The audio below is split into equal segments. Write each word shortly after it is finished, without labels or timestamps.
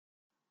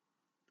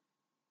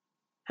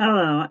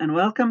Hello, and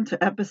welcome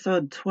to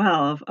episode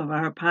 12 of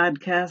our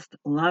podcast,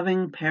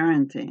 Loving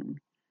Parenting,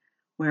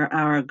 where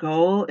our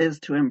goal is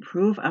to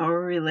improve our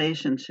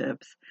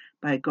relationships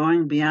by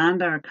going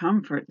beyond our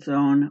comfort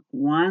zone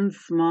one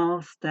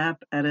small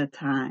step at a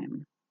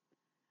time.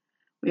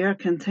 We are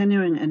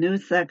continuing a new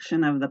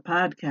section of the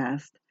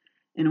podcast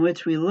in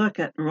which we look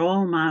at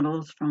role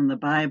models from the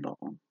Bible,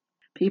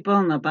 people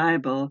in the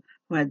Bible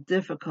who had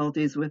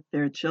difficulties with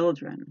their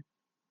children.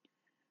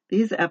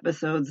 These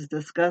episodes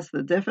discuss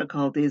the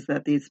difficulties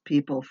that these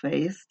people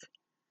faced,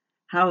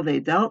 how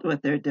they dealt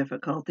with their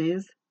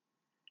difficulties,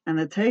 and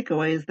the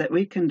takeaways that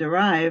we can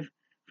derive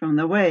from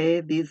the way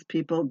these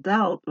people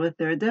dealt with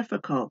their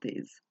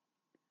difficulties.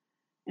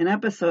 In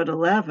episode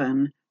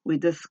 11, we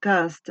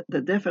discussed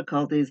the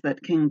difficulties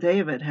that King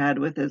David had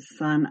with his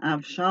son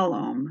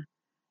Absalom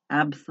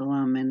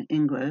in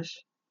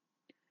English,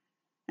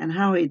 and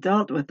how he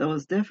dealt with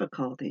those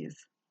difficulties.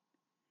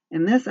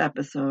 In this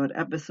episode,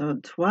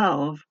 episode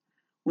 12,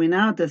 we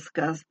now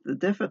discuss the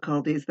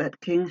difficulties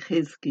that King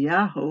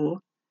Hezekiah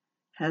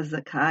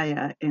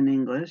in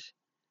English,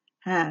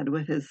 had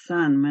with his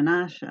son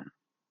Menashe.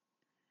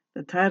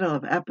 The title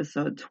of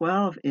episode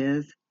 12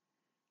 is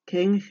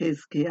King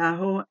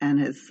Hezekiah and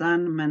his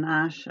son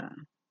Menashe.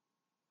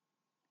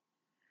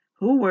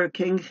 Who were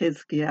King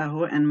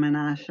Hezekiah and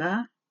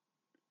Menashe?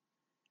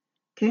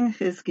 King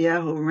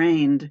Hezekiah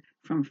reigned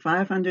from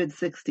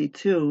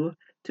 562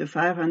 to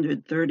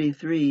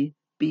 533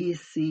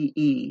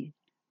 BCE,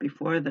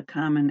 before the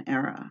Common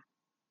Era.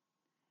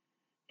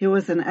 He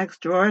was an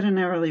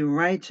extraordinarily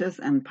righteous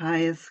and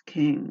pious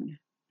king.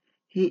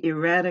 He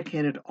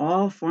eradicated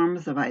all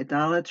forms of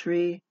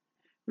idolatry,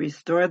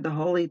 restored the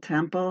Holy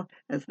Temple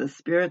as the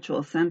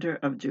spiritual center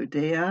of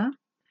Judea,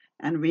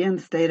 and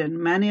reinstated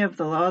many of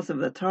the laws of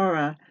the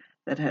Torah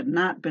that had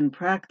not been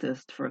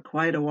practiced for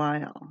quite a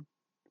while.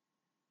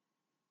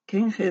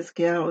 King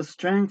Hezekiah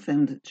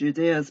strengthened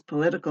Judea's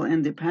political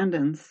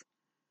independence,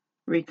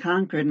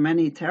 reconquered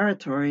many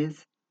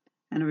territories,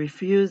 and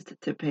refused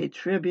to pay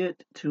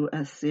tribute to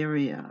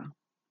Assyria.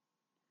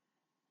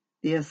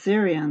 The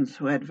Assyrians,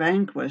 who had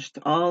vanquished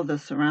all the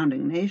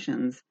surrounding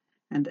nations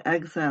and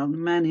exiled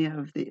many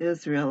of the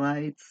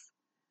Israelites,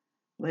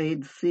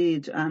 laid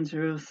siege on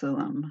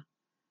Jerusalem,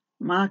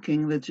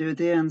 mocking the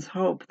Judeans'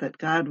 hope that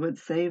God would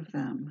save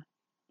them.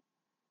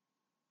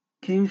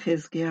 King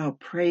Hezekiah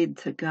prayed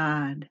to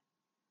God.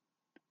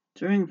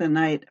 During the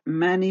night,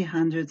 many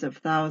hundreds of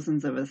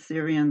thousands of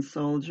Assyrian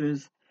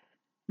soldiers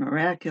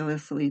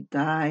miraculously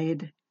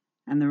died,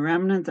 and the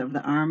remnant of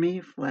the army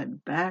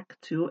fled back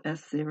to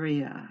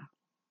Assyria.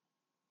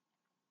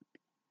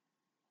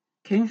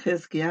 King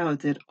Hezekiah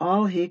did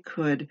all he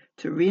could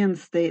to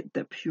reinstate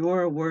the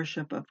pure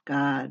worship of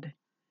God.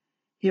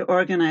 He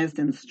organized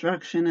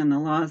instruction in the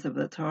laws of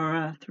the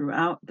Torah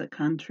throughout the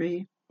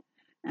country,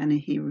 and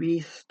he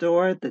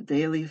restored the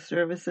daily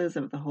services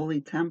of the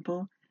Holy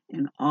Temple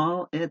in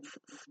all its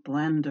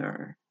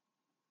splendor.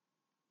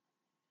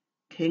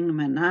 King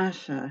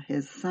Menashe,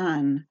 his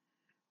son,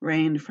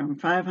 reigned from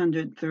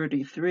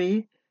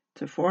 533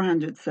 to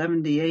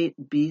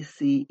 478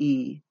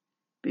 BCE,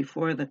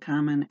 before the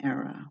Common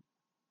Era.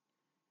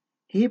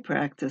 He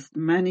practiced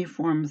many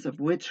forms of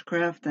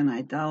witchcraft and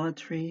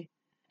idolatry,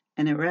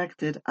 and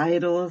erected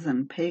idols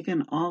and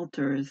pagan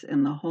altars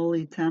in the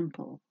Holy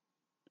Temple.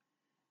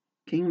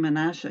 King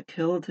Menashe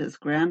killed his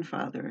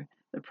grandfather,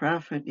 the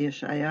prophet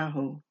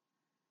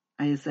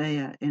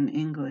Isaiah in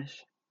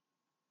English.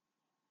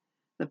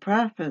 The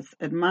prophets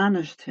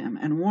admonished him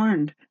and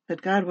warned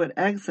that God would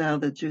exile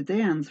the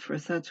Judeans for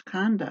such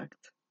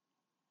conduct.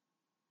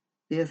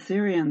 The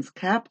Assyrians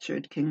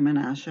captured King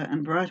Menashe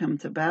and brought him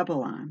to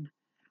Babylon,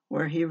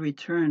 where he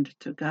returned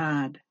to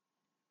God.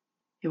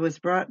 He was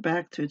brought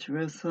back to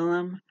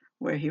Jerusalem,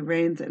 where he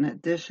reigned an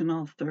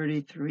additional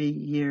 33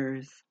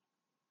 years.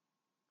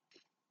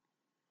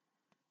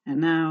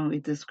 And now we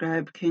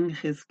describe King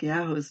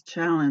Hezekiah's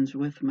challenge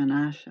with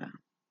Menashe.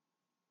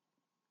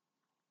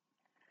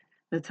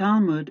 The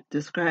Talmud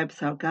describes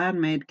how God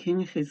made King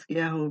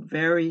Hezekiah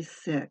very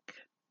sick.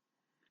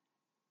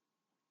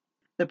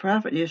 The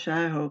prophet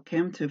Yeshayahu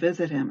came to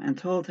visit him and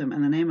told him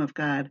in the name of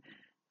God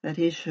that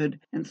he should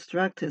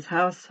instruct his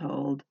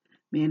household,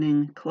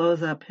 meaning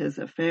close up his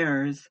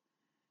affairs,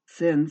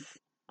 since,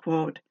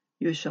 quote,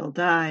 you shall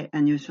die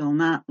and you shall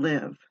not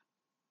live.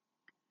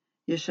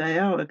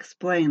 Yeshayahu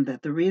explained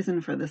that the reason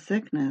for the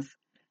sickness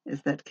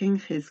is that King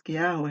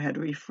Hezekiah had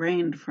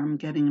refrained from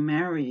getting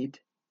married.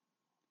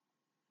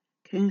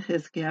 King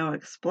Hezekiah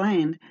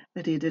explained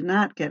that he did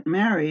not get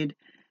married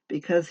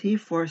because he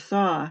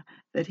foresaw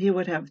that he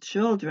would have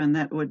children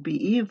that would be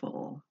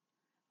evil,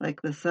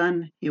 like the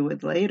son he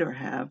would later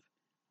have,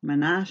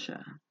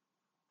 Menashe.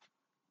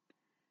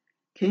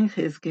 King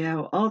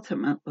Hezekiah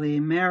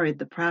ultimately married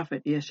the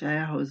prophet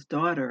Yeshayahu's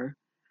daughter,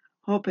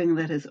 hoping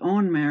that his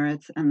own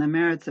merits and the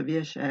merits of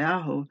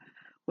Yeshayahu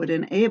would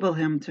enable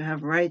him to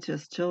have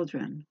righteous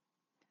children.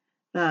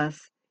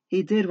 Thus,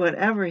 he did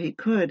whatever he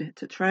could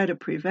to try to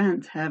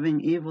prevent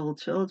having evil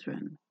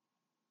children.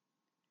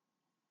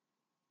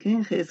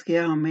 King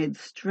Hezekiah made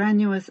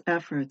strenuous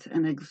efforts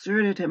and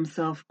exerted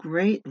himself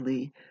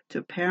greatly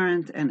to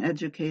parent and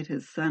educate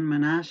his son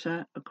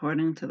Menashe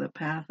according to the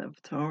path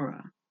of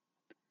Torah.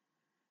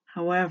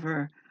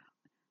 However,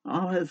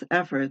 all his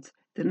efforts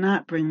did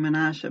not bring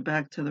Menashe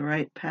back to the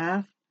right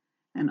path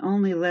and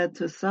only led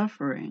to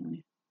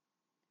suffering.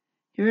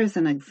 Here is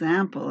an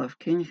example of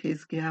King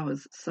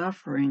Hezekiah's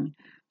suffering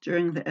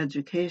during the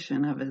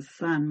education of his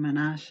son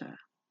Menashe.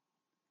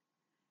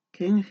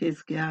 King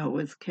Hezekiah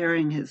was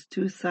carrying his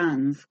two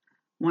sons,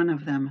 one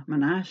of them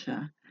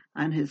Menashe,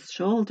 on his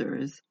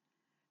shoulders,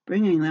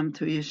 bringing them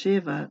to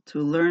yeshiva to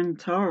learn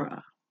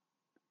Torah.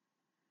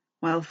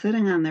 While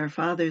sitting on their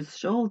father's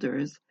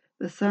shoulders,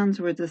 the sons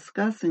were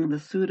discussing the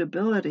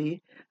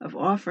suitability of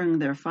offering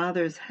their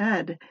father's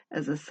head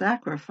as a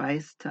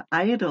sacrifice to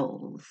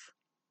idols.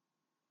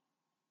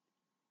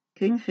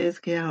 King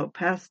Hezekiah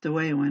passed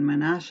away when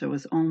Menashe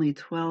was only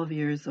 12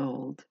 years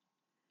old.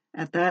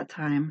 At that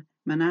time,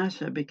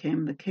 Menashe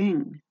became the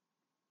king.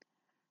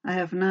 I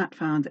have not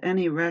found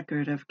any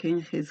record of King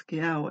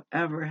Hezekiah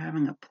ever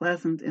having a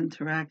pleasant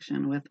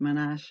interaction with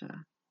Menashe.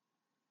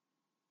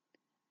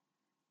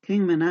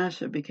 King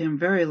Menashe became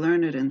very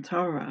learned in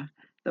Torah,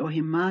 though he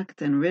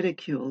mocked and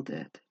ridiculed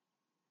it.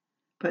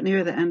 But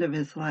near the end of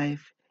his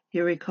life,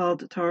 he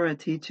recalled Torah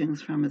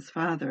teachings from his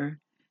father,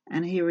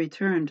 and he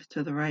returned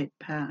to the right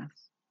path.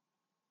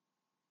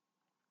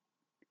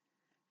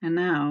 And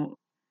now,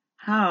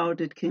 how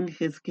did King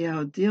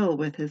Hezekiah deal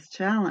with his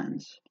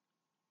challenge?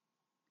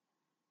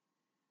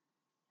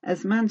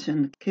 As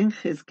mentioned, King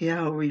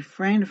Hezekiah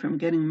refrained from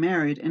getting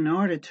married in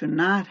order to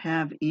not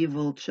have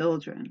evil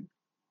children.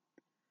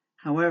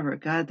 However,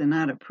 God did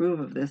not approve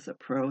of this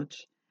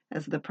approach,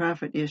 as the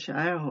prophet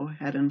Yeshayahu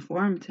had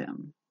informed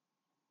him.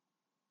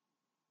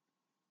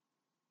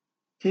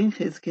 King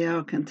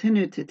Hezekiah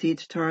continued to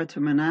teach Torah to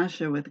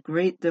Menashe with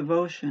great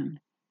devotion,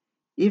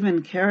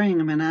 even carrying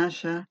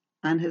Menashe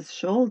on his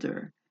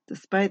shoulder,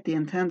 despite the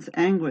intense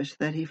anguish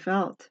that he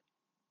felt.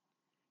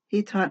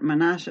 He taught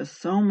Menashe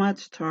so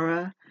much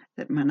Torah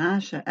that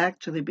Menashe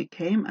actually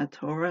became a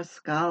Torah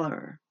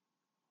scholar.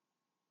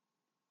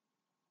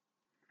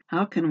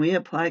 How can we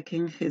apply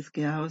King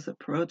Hezekiah's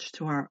approach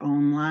to our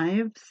own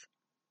lives?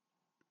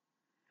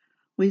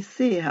 We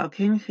see how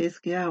King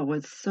Hezekiah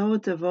was so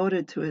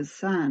devoted to his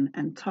son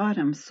and taught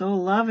him so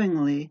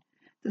lovingly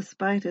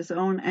despite his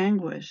own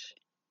anguish.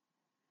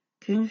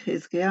 King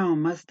Hezekiah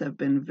must have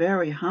been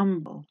very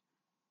humble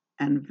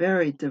and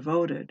very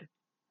devoted.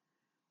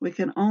 We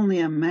can only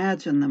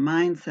imagine the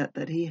mindset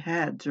that he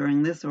had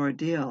during this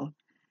ordeal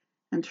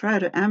and try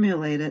to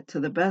emulate it to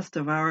the best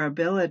of our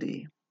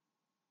ability.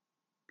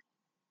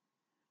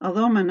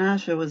 Although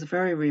Menashe was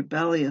very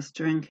rebellious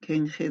during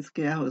King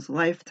Hezekiah's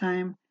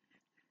lifetime,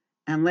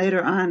 and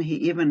later on he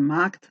even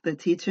mocked the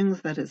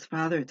teachings that his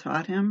father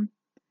taught him,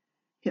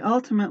 he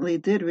ultimately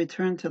did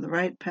return to the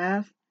right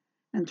path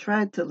and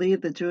tried to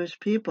lead the Jewish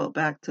people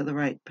back to the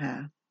right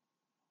path.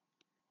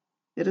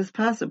 It is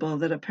possible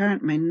that a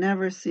parent may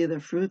never see the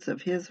fruits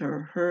of his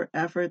or her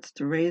efforts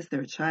to raise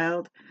their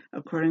child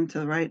according to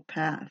the right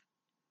path.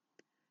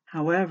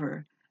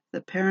 However,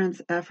 the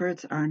parent's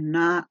efforts are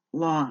not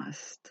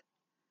lost.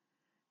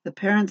 The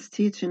parent's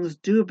teachings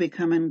do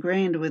become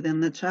ingrained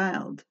within the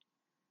child.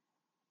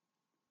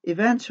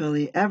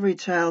 Eventually, every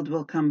child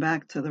will come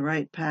back to the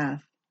right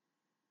path,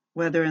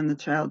 whether in the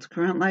child's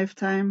current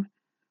lifetime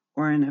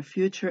or in a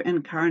future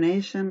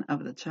incarnation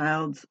of the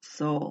child's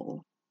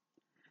soul.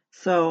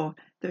 So,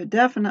 there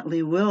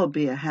definitely will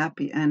be a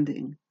happy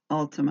ending,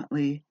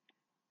 ultimately,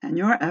 and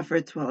your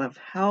efforts will have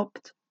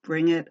helped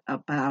bring it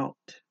about.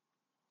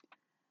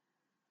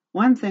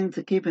 One thing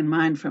to keep in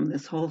mind from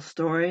this whole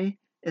story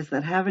is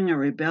that having a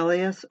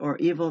rebellious or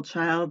evil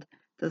child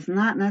does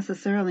not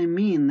necessarily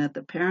mean that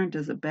the parent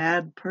is a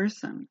bad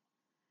person.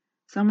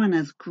 Someone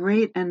as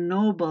great and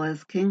noble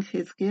as King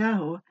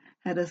Hezekiah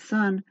had a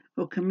son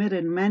who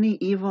committed many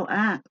evil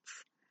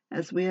acts,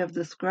 as we have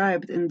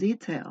described in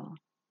detail.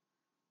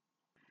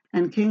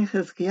 And King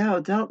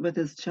Hezekiah dealt with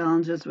his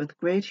challenges with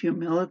great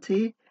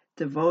humility,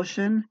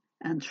 devotion,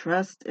 and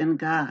trust in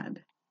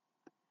God.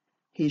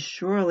 He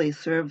surely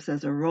serves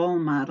as a role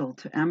model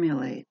to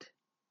emulate.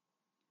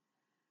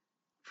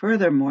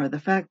 Furthermore, the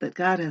fact that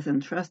God has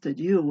entrusted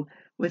you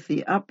with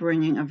the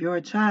upbringing of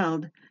your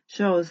child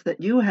shows that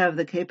you have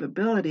the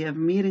capability of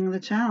meeting the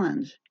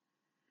challenge.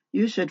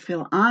 You should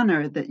feel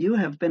honored that you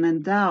have been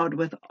endowed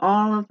with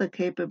all of the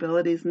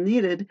capabilities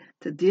needed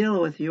to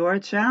deal with your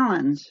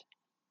challenge.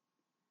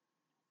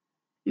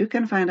 You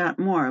can find out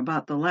more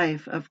about the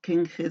life of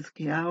King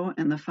Hezekiah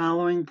in the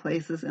following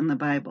places in the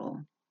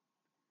Bible: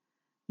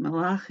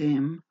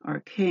 Melachim,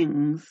 or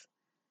Kings,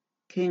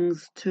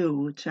 Kings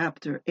 2,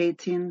 chapter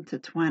 18 to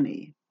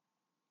 20.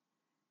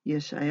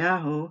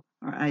 Yeshayahu,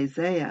 or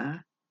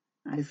Isaiah,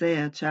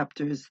 Isaiah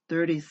chapters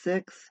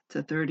 36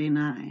 to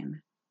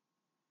 39.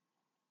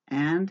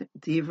 And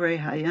Divrei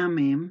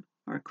Hayamim,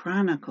 or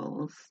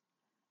Chronicles,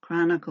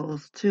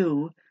 Chronicles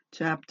 2,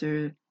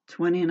 chapter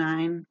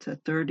 29 to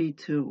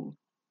 32.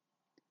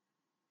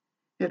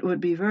 It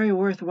would be very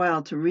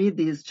worthwhile to read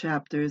these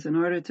chapters in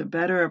order to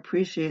better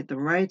appreciate the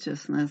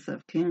righteousness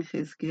of King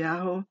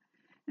Hezekiah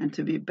and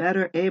to be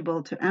better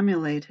able to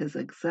emulate his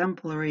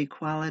exemplary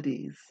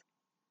qualities.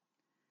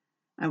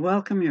 I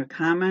welcome your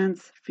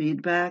comments,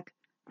 feedback,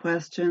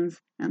 questions,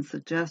 and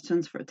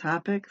suggestions for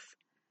topics,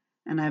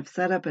 and I've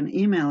set up an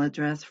email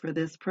address for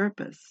this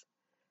purpose.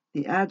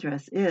 The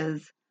address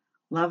is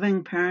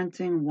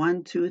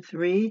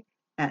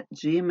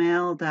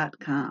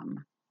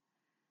lovingparenting123@gmail.com.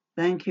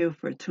 Thank you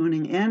for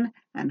tuning in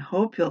and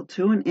hope you'll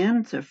tune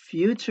in to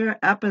future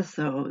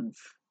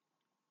episodes.